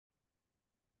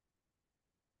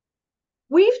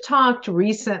We've talked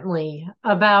recently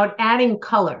about adding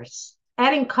colors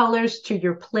to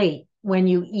your plate when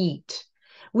you eat.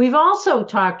 We've also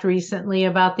talked recently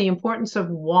about the importance of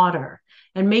water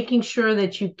and making sure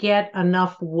that you get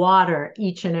enough water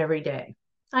each and every day.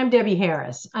 I'm Debbie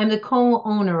Harris. I'm the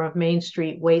co-owner of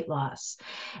Maynestreet Weight Loss.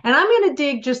 And I'm going to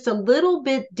dig just a little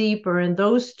bit deeper in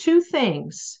those two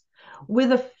things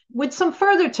with some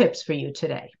further tips for you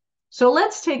today. So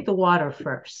let's take the water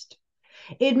first.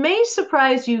 It may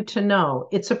surprise you to know,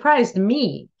 it surprised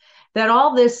me, that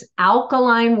all this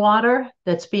alkaline water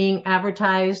that's being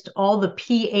advertised, all the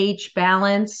pH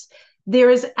balance, there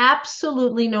is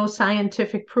absolutely no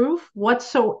scientific proof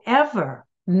whatsoever,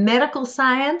 medical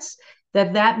science,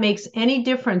 that makes any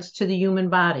difference to the human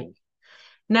body.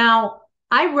 Now,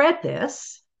 I read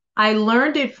this. I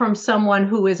learned it from someone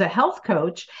who is a health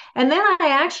coach. And then I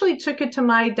actually took it to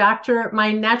my doctor,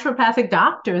 my naturopathic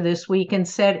doctor this week and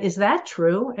said, "Is that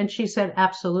true?" And she said,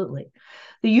 "Absolutely.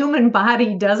 The human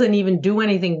body doesn't even do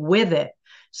anything with it.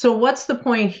 So what's the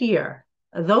point here?"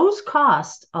 Those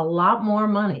cost a lot more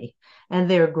money and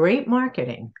they're great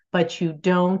marketing, but you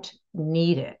don't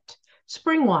need it.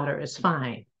 Spring water is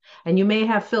fine. And you may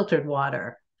have filtered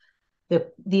water.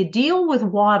 The deal with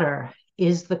water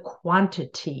is the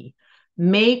quantity.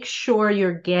 Make sure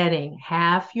you're getting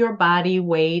half your body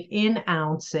weight in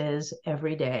ounces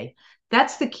every day.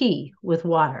 That's the key with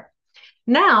water.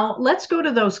 Now, let's go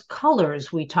to those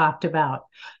colors we talked about.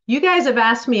 You guys have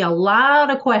asked me a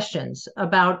lot of questions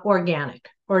about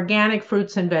organic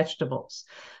fruits and vegetables.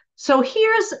 So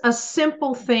here's a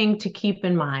simple thing to keep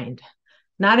in mind.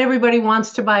 Not everybody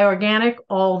wants to buy organic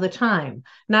all the time.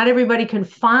 Not everybody can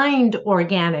find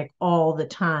organic all the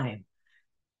time.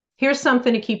 Here's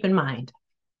something to keep in mind.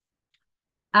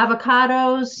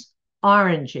 Avocados,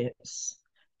 oranges.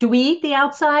 Do we eat the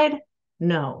outside?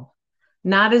 No,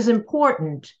 not as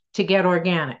important to get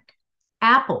organic.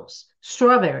 Apples,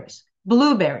 strawberries,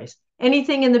 blueberries,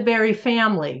 anything in the berry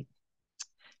family.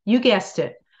 You guessed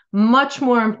it, much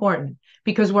more important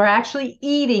because we're actually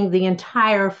eating the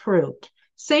entire fruit.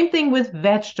 Same thing with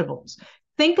vegetables.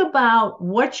 Think about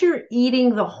what you're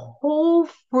eating the whole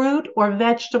fruit or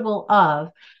vegetable of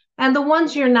and the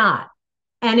ones you're not.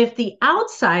 And if the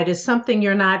outside is something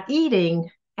you're not eating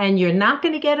and you're not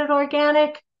going to get it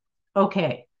organic,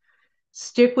 okay,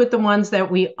 stick with the ones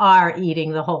that we are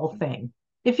eating the whole thing.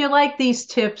 If you like these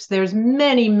tips, there's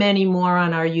many, many more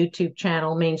on our YouTube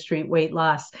channel, Maynestreet Weight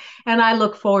Loss. And I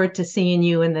look forward to seeing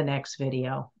you in the next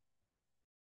video.